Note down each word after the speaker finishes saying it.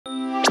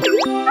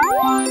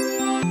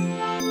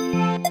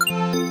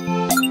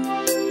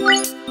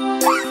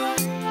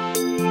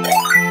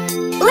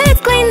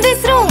clean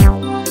this room.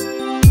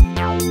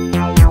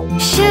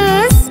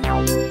 Shoes.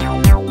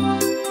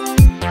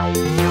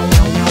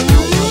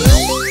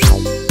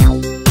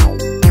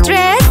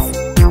 Dress.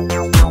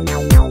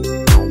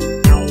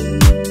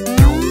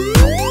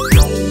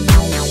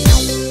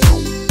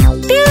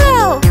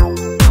 Pillow.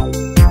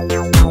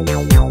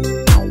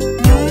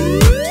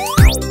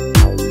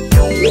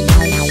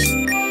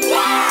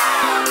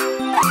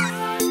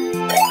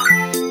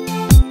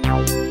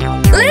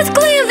 Let's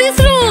clean this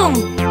room.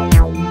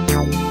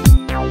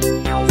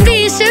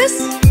 Dishes.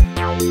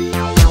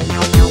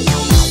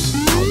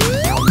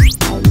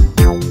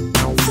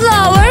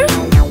 Flour.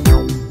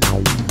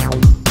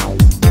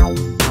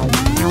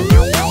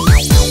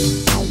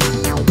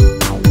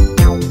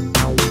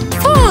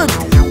 Food.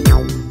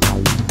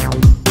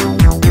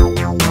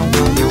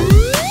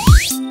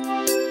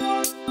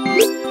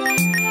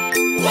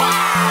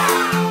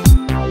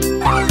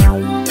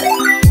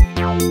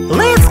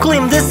 Let's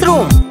clean this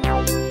room.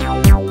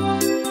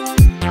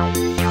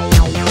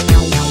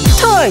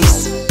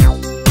 Toys.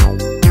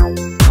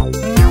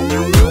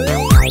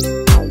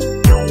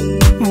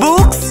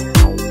 Books.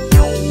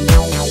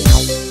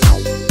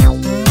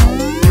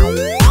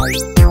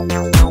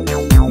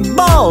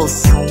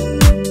 Balls.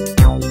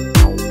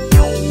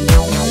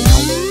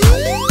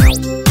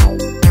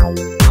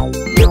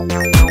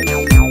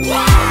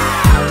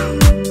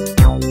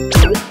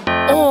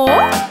 Oh.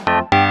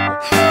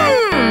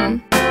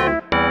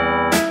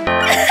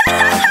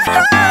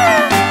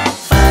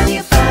 Funny,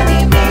 funny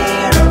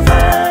mirror,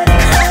 funny,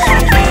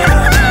 funny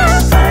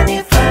mirror, funny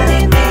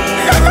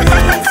mirror.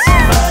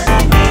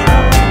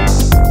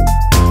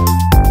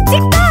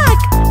 Tik-tak,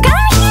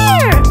 come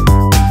here.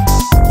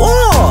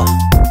 Oh!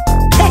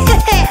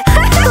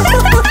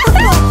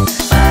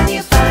 Funny,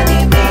 funny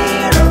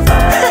mirror,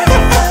 funny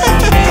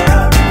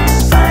mirror,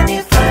 funny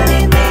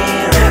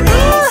mirror.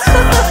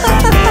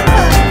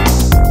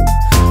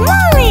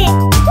 Mommy,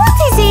 what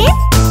is it?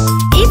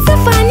 It's a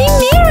funny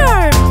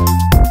mirror.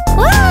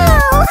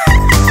 Wow.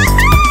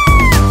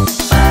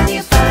 Funny,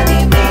 funny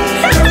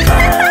mirror,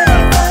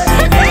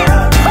 funny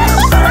mirror,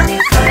 funny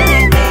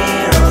mirror.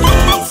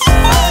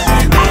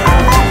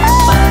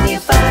 Funny,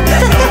 funny mirror,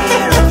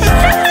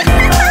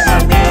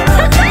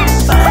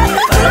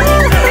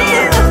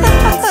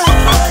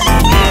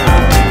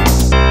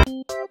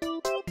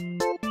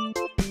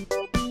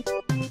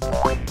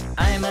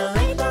 I'm a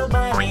little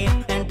bunny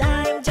and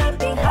I'm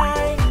jumping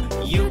high.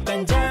 You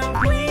can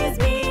jump with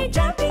me,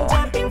 jumping,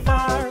 jumping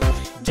far.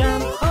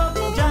 Jump, hop,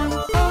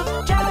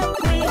 jump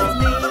with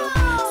me.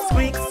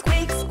 Squeak,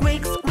 squeak,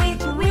 squeak, squeak,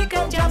 we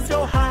can jump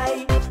so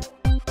high.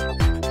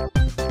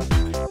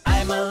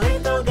 I'm a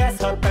little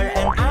grasshopper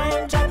and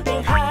I'm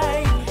jumping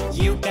high.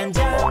 You can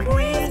jump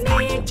with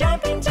me,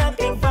 jumping,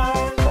 jumping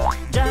far.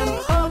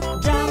 Jump, hop,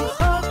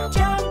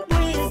 jump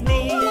with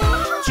me.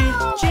 Chip,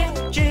 chip,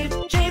 chip,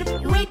 chip,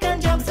 we can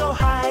jump so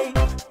high.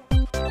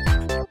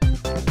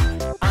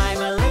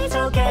 I'm a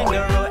little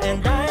kangaroo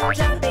and I'm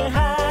jumping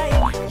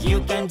high. You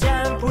can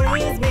jump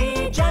with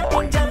me,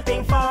 jumping,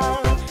 jumping far.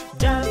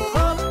 Jump,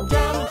 hop,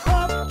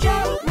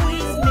 jump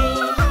with me.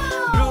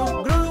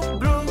 Groove, groove,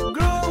 groove,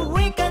 groove,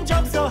 we can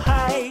jump so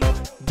high.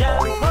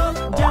 Jump, hop,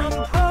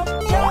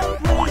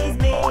 jump with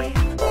me.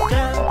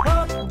 Jump,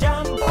 hop,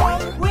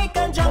 we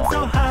can jump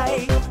so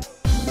high.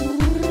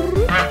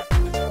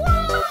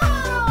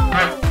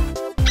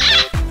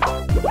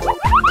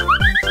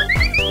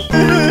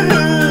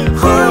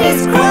 Who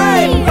is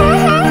crying?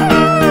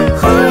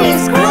 Who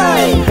is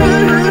crying?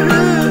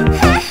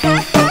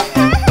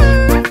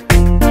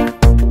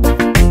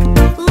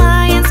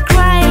 Lions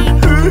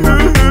crying.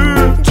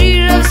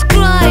 Giraffes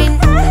crying.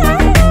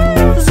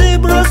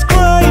 Zebras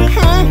crying.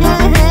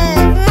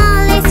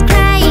 Molly's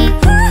crying.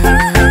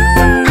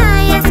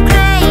 Aiya's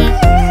crying.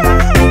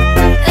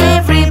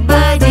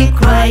 Everybody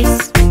cries.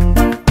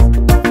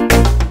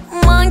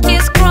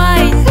 Monkeys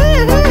crying.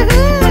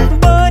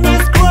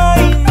 Bunnies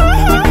crying.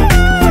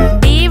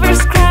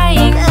 Beavers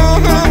crying.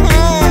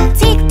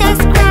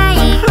 Tik-tak's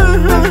crying.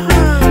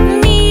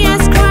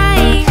 Mia's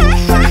crying.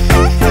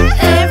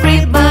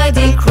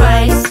 Everybody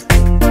cries.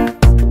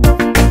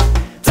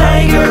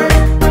 Tiger,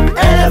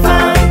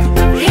 elephant,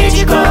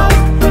 hedgehog,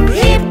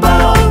 hippo,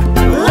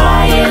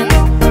 lion,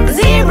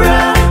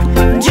 zebra,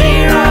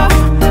 giraffe,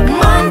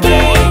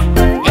 monkey.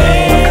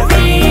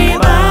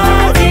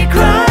 Everybody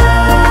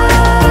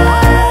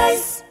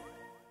cries.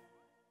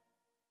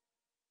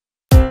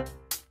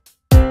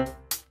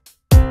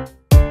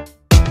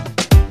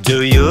 Do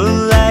you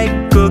like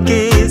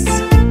cookies?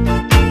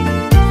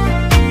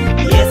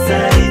 Yes, I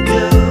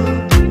do.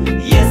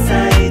 Yes, I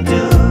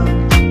do.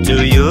 Do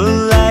you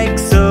like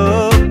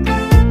soap?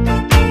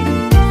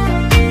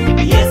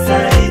 Yes, I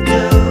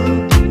do.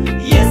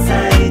 Yes, I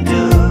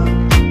do.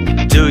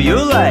 Do you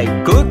like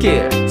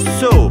cookie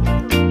soup?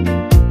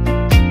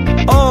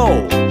 Oh,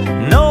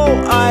 no,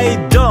 I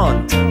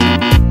don't.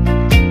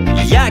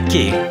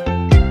 Yucky.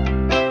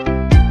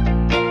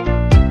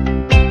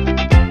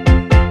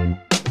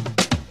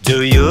 Do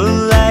you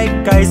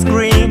like ice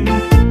cream?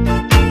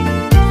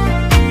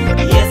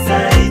 Yes, I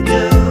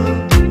do.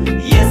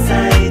 Yes, I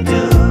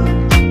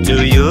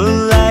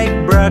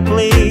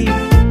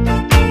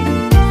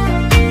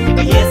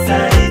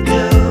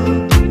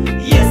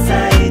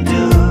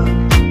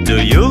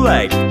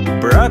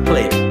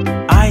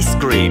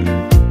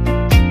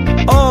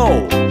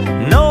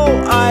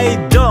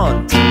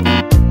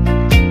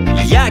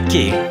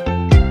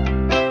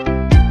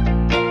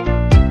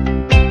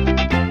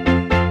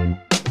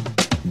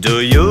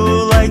Do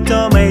you like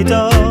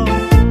tomato?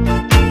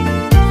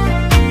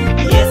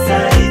 Yes,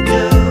 I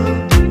do.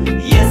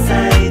 Yes,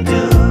 I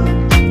do.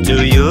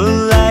 Do you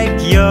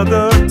like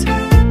yogurt?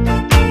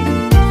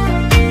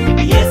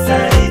 Yes,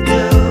 I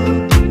do.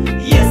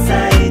 Yes,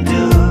 I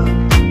do.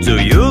 Do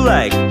you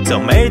like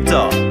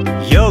tomato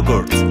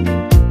yogurt?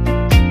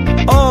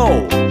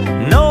 Oh,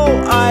 no,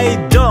 I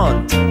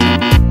don't.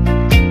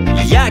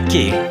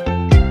 Yucky.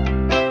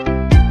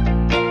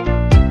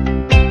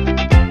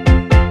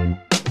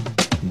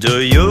 Do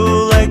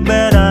you like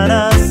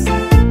bananas?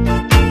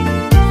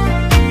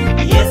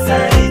 Yes,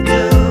 I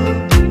do.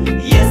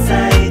 Yes,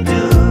 I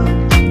do.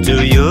 Do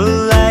you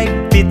like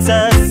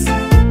pizzas?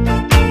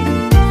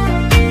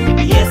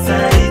 Yes,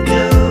 I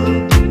do.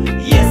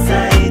 Yes,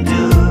 I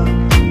do.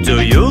 Do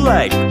you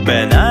like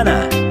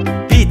banana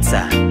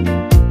pizza?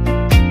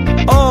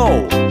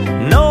 Oh,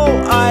 no,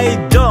 I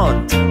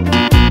don't.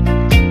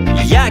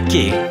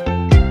 Yucky.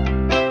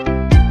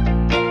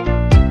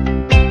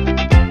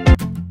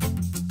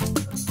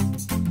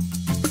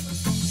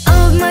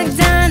 Old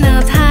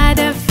MacDonald had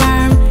a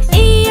farm,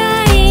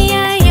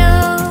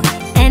 E-I-E-I-O.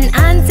 And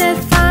on that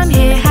farm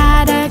he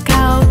had a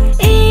cow,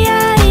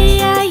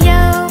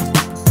 E-I-E-I-O.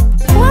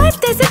 What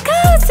does a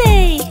cow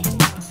say?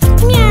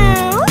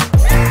 Meow.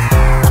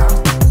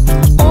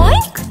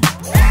 Oink.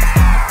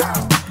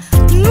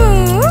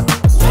 Moo.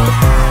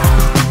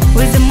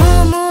 With a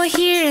moo moo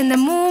here and a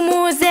moo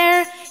moo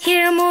there,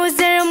 here a moo,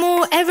 there a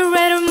moo,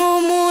 everywhere a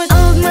moo moo.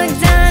 Old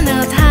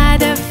MacDonald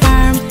had a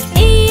farm,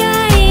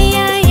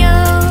 E-I-E-I-O.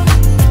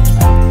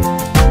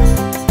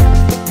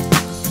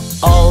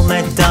 Old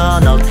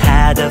MacDonald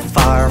had a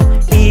farm,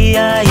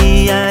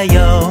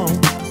 E-I-E-I-O.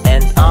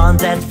 And on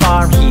that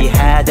farm he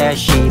had a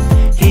sheep,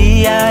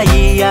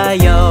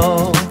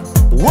 E-I-E-I-O.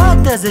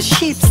 What does a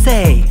sheep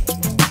say?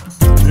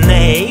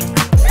 Neigh.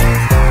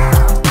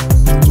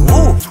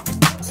 Woof.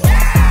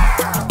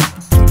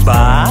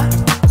 Ba.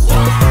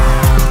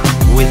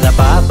 With a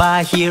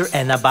ba-ba here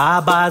and a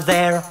ba-ba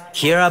there,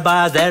 here a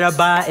ba, there a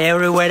ba,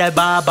 everywhere a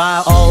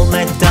ba-ba. Old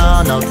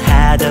MacDonald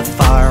had a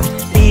farm,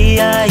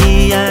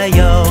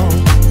 E-I-E-I-O.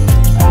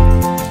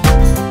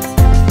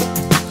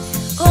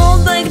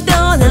 Old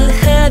MacDonald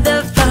had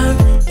a farm,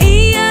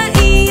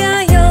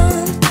 E-I-E-I-O.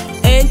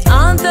 And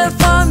on the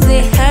farm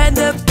they had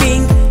a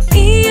pig,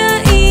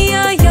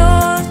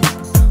 E-I-E-I-O.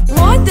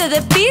 What did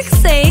the pig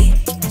say?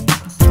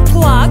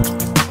 Quack.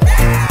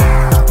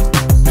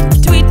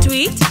 Tweet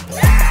tweet.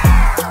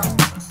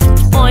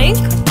 Oink.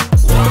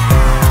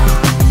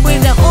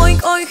 With the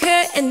oink oink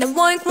here and the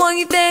oink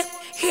oink there,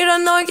 here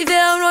an oink,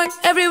 there an oink,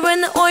 everywhere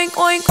an oink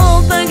oink.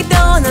 Old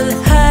MacDonald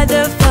had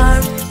a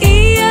farm,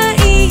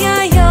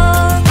 E-I-E-I-O.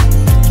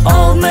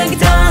 Old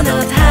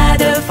MacDonald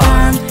had a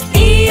farm,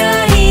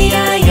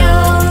 E-I-E-I-O.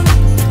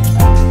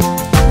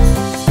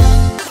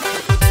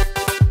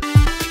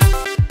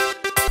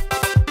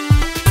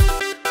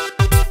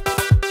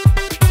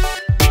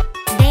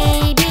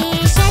 Baby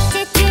shark,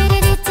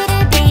 do-do-do-do-do,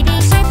 baby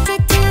shark,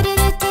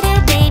 do-do-do-do-do,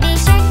 baby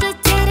shark,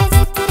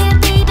 do-do-do-do-do,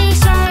 baby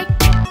shark.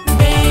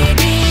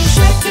 Baby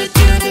shark,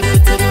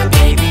 do-do-do-do-do,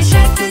 baby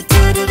shark,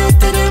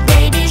 do-do-do-do-do,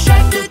 baby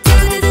shark,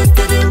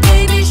 do-do-do-do-do,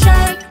 baby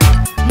shark.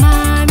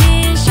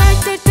 Mommy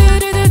shark,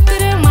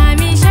 do-do-do-do-do,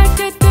 mommy shark,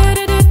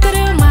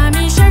 do-do-do-do-do,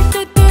 mommy shark,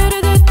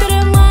 do-do-do-do-do,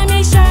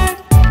 mommy shark.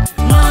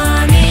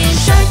 Mommy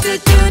shark,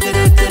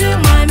 do-do-do-do-do,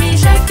 mommy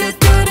shark,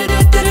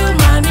 do-do-do-do-do,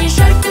 mommy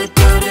shark,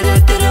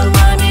 do-do-do-do-do,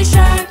 mommy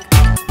shark.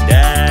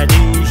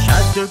 Daddy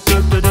shark,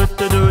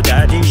 do-do-do-do-do,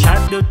 daddy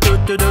shark,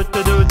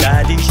 do-do-do-do-do,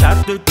 daddy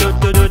shark,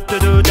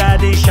 do-do-do-do-do,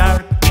 daddy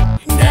shark.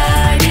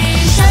 Daddy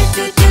shark,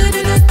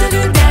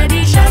 do-do-do-do-do,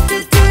 daddy shark,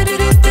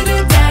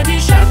 do-do-do-do-do, daddy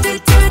shark,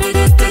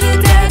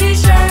 do-do-do-do-do, daddy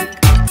shark.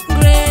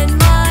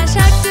 Grandma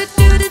shark,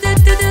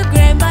 do-do-do-do-do,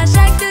 grandma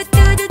shark,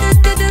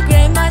 do-do-do-do-do,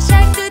 grandma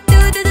shark,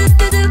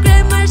 do-do-do-do-do,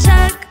 grandma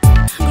shark.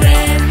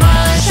 Grandma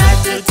shark,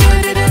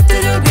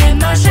 do-do-do-do-do,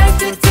 grandma shark,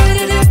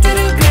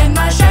 do-do-do-do-do,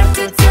 grandma shark,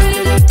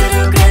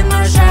 do-do-do-do-do, grandma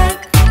shark.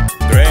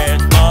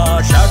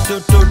 Grandma shark,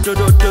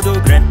 do-do-do-do-do,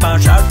 grandpa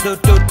shark,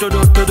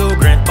 do-do-do-do-do,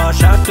 grandpa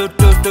shark,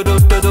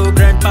 do-do-do-do-do,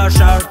 grandpa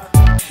shark.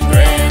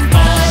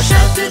 Grandpa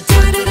shark,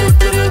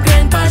 do-do-do-do-do,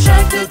 grandpa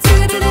shark,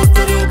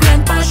 do-do-do-do-do,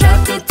 grandpa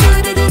shark,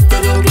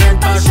 do-do-do-do-do,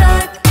 grandpa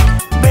shark.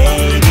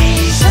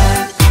 Baby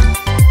shark,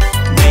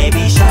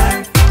 baby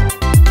shark,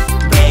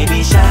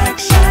 baby shark,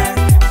 shark,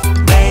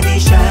 baby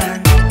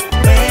shark,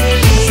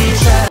 baby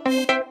shark.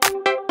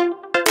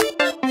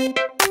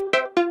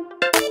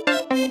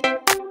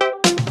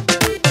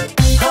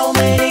 How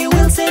many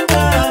wheels in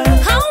car?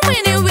 How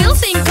many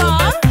wheels in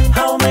car?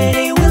 How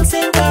many wheels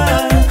in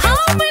car? How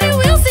many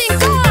wheels in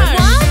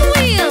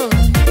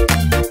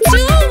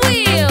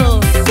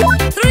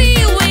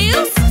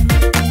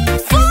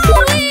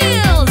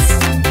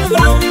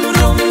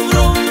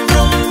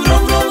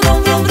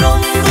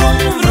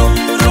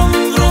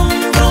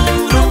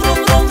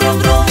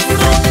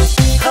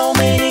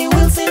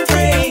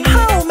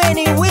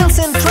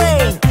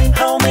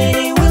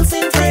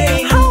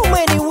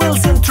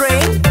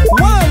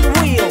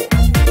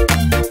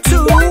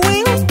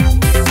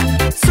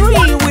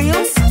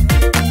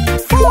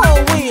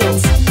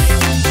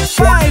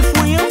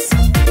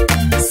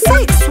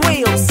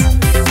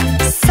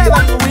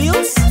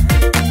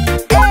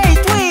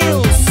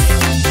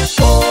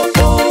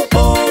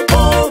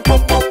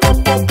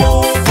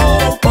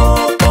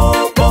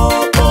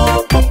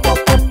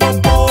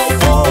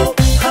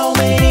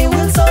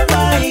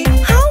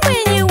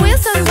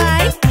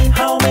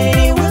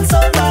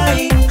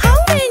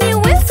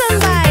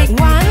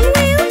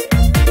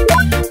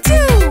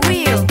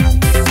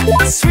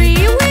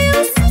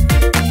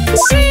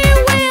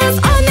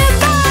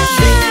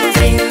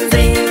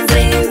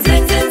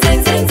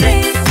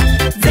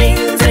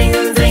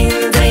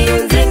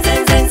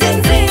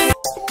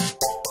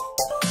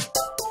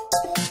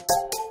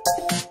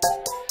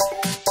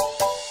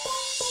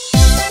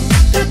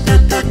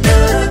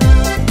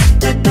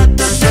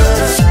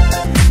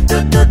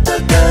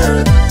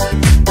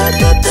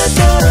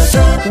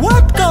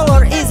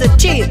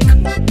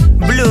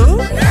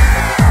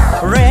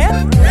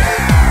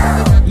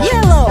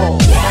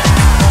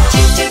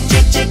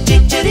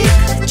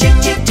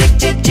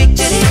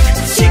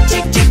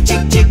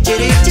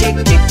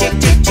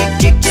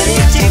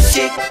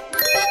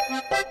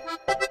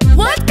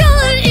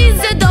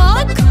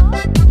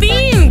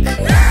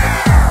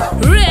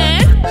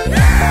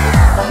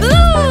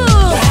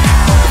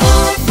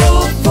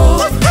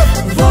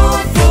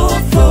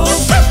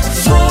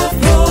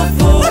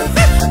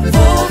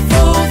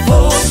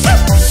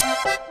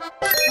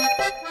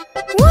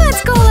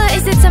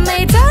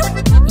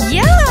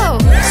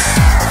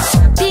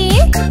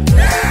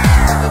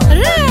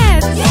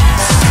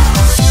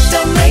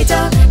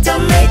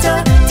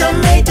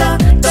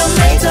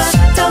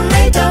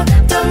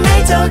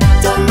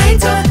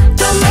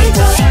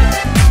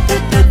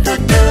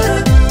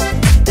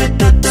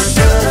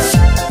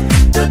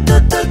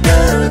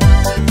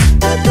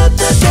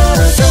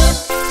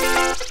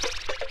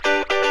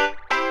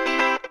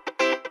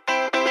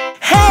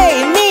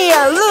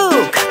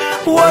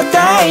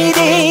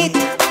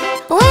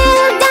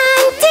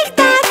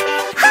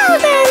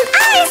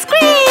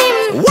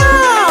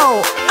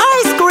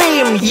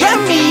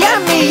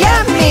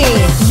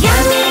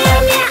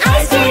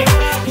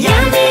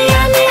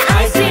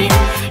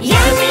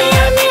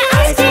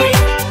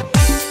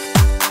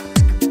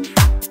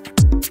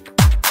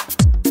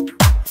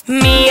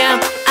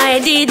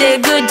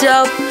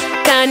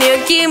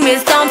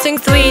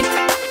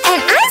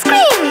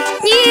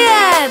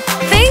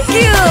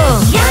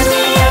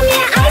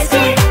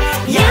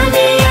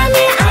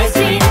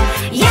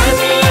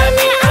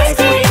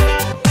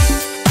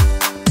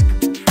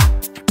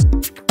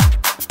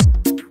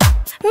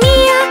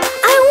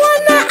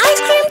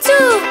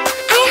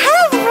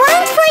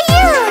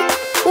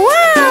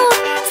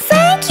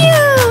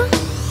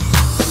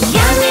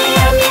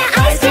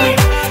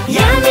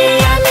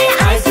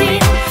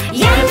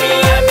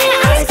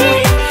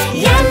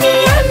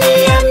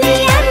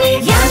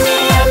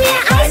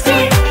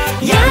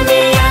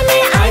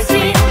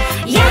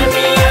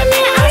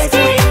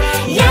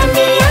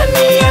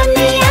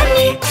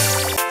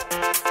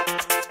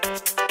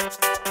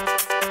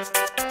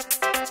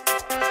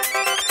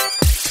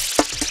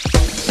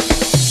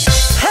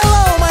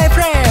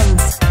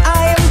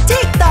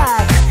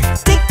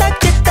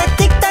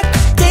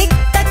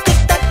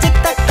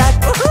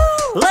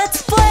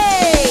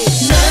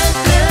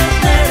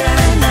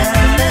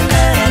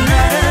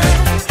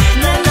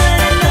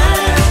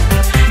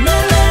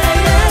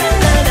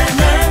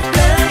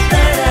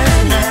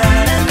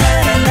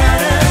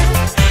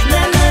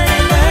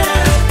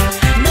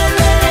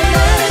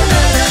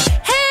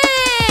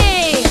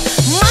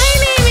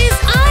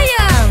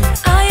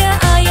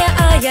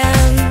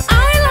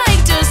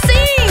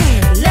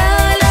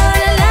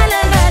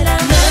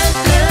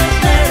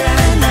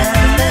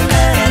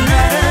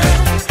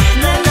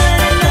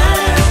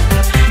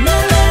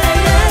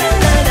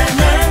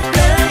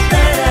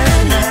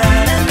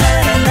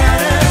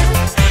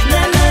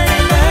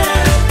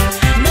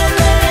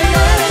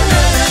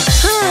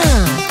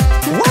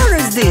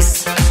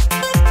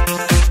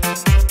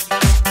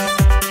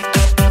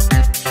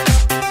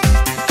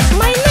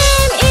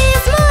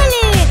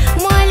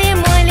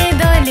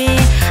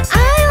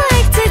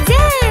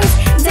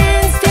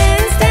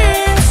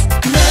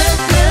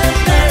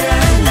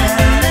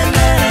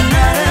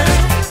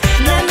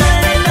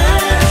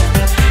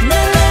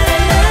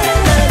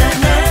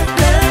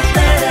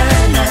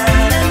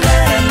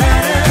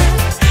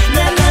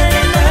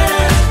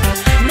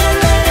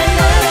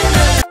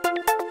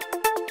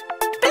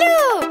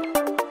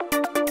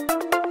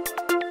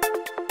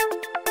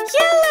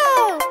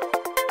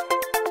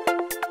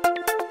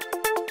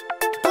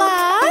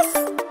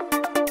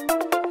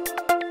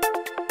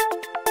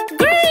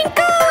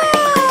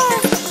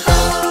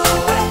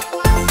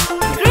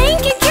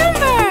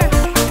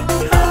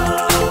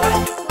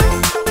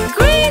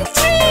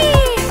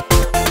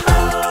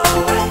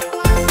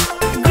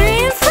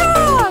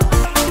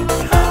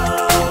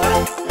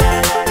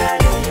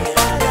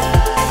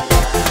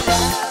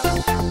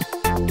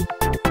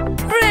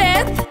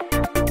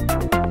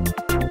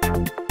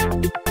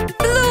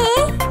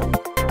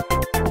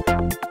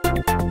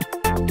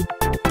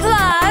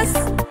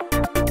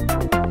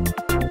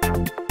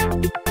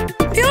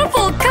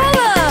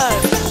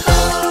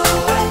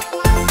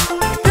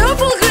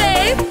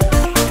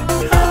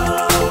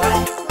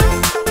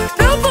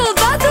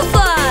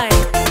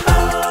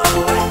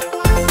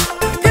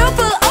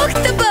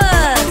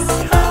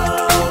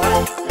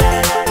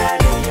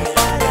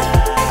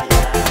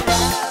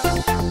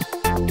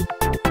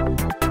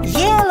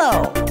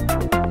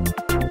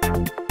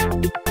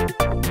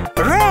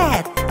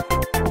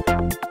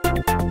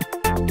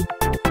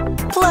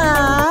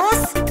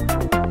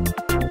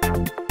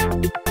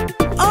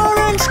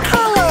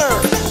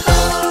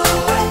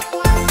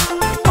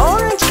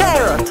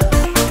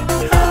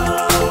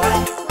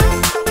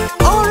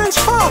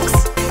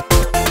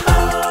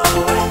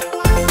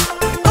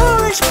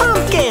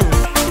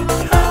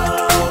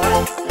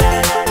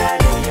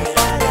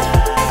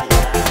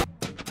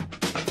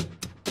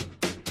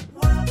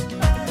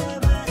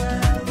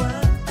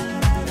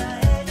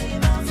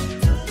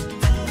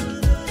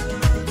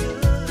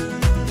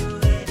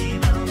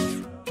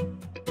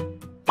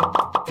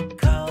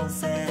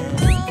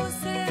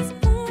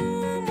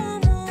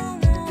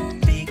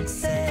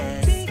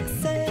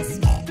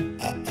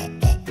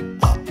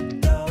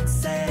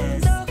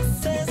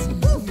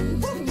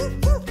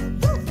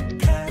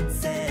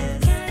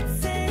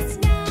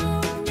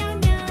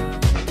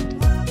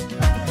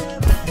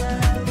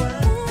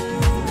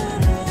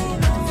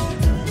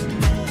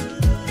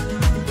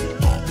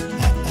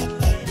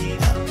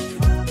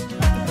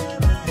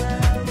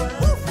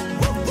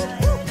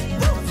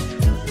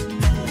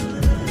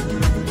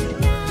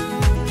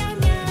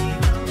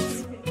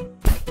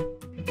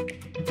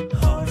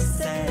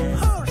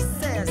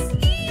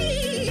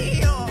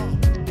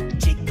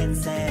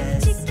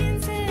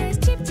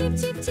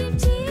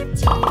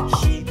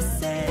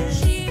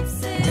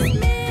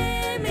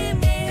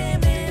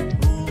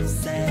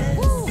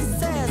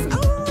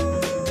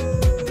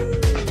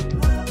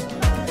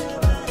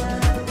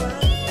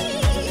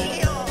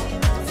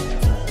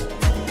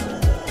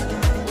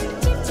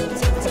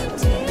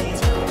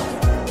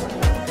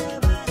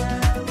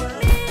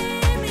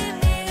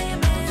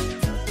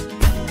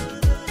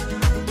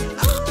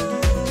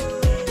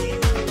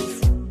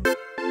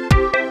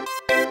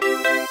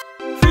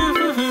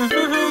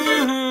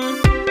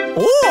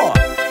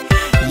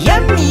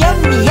Yummy,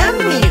 yummy,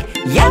 yummy.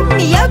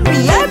 Yummy, yummy,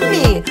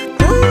 yummy.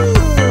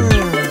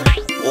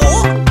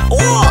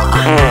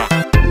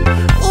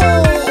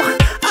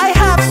 I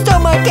have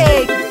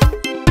stomachache.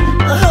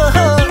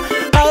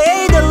 I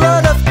ate a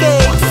lot of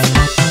cakes.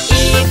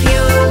 If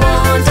you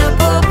want to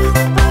poop,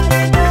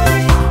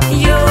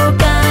 you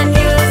can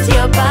use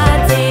your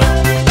body.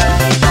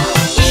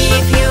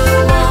 If you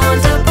want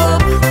to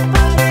poop,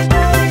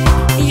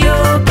 you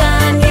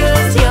can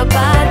use your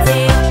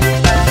body.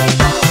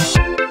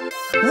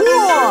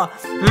 Whoa!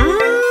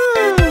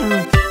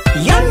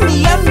 Yummy,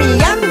 yummy,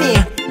 yummy.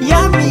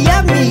 Yummy,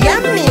 yummy,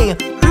 yummy.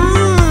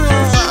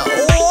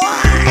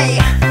 Why?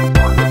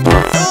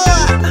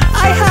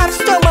 I have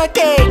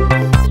stomachache.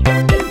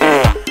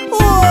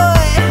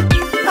 Why?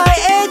 I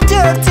ate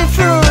dirty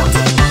fruit.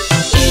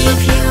 If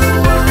you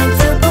want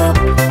to poop,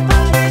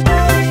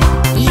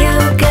 you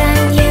can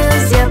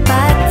use your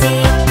body.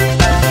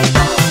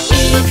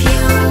 If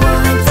you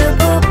want to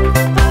poop,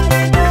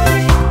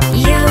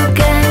 you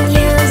can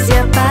use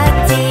your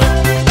body.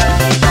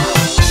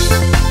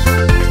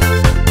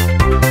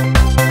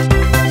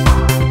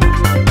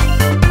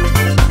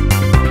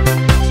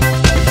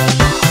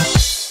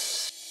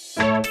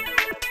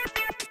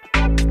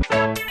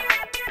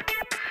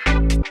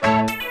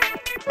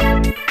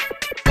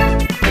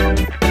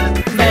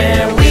 The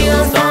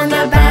wheels on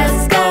the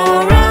bus go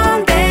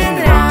round and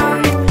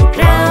round,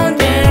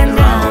 round and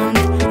round,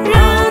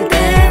 round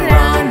and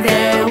round.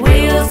 The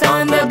wheels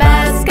on the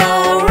bus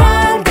go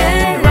round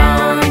and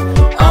round,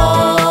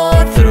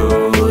 all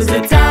through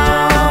the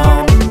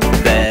town.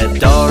 The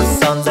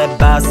doors on the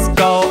bus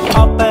go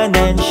open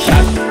and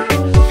shut.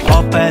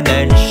 Open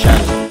and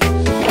shut.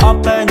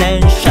 Open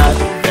and shut.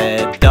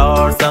 The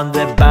doors on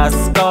the bus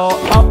go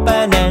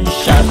open and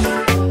shut.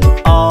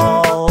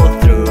 All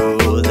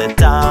through the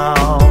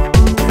town.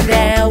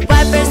 The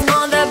wipers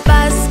on the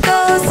bus go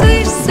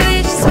swish,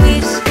 swish,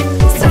 swish,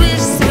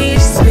 swish,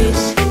 swish, swish,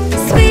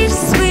 swish,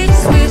 swish,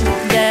 swish.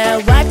 The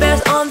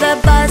wipers on the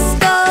bus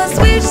go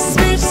swish,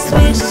 swish,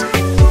 swish,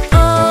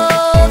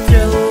 all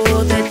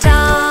through the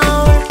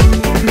town.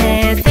 The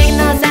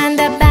signals on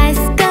the bus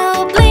go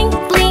blink,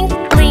 blink,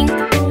 blink,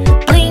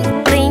 blink,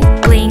 blink,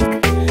 blink,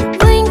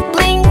 blink,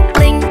 blink,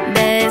 blink.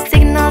 The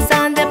signals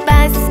on the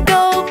bus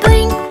go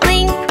blink,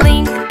 blink,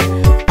 blink,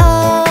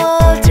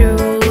 all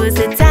through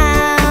the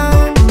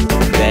town.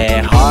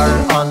 The horn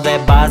on the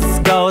bus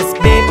goes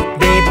beep,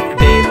 beep,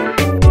 beep.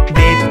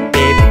 Beep,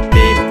 beep,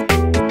 beep.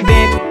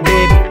 Beep,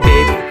 beep,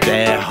 beep.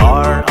 The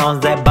horn on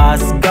the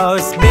bus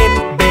goes beep.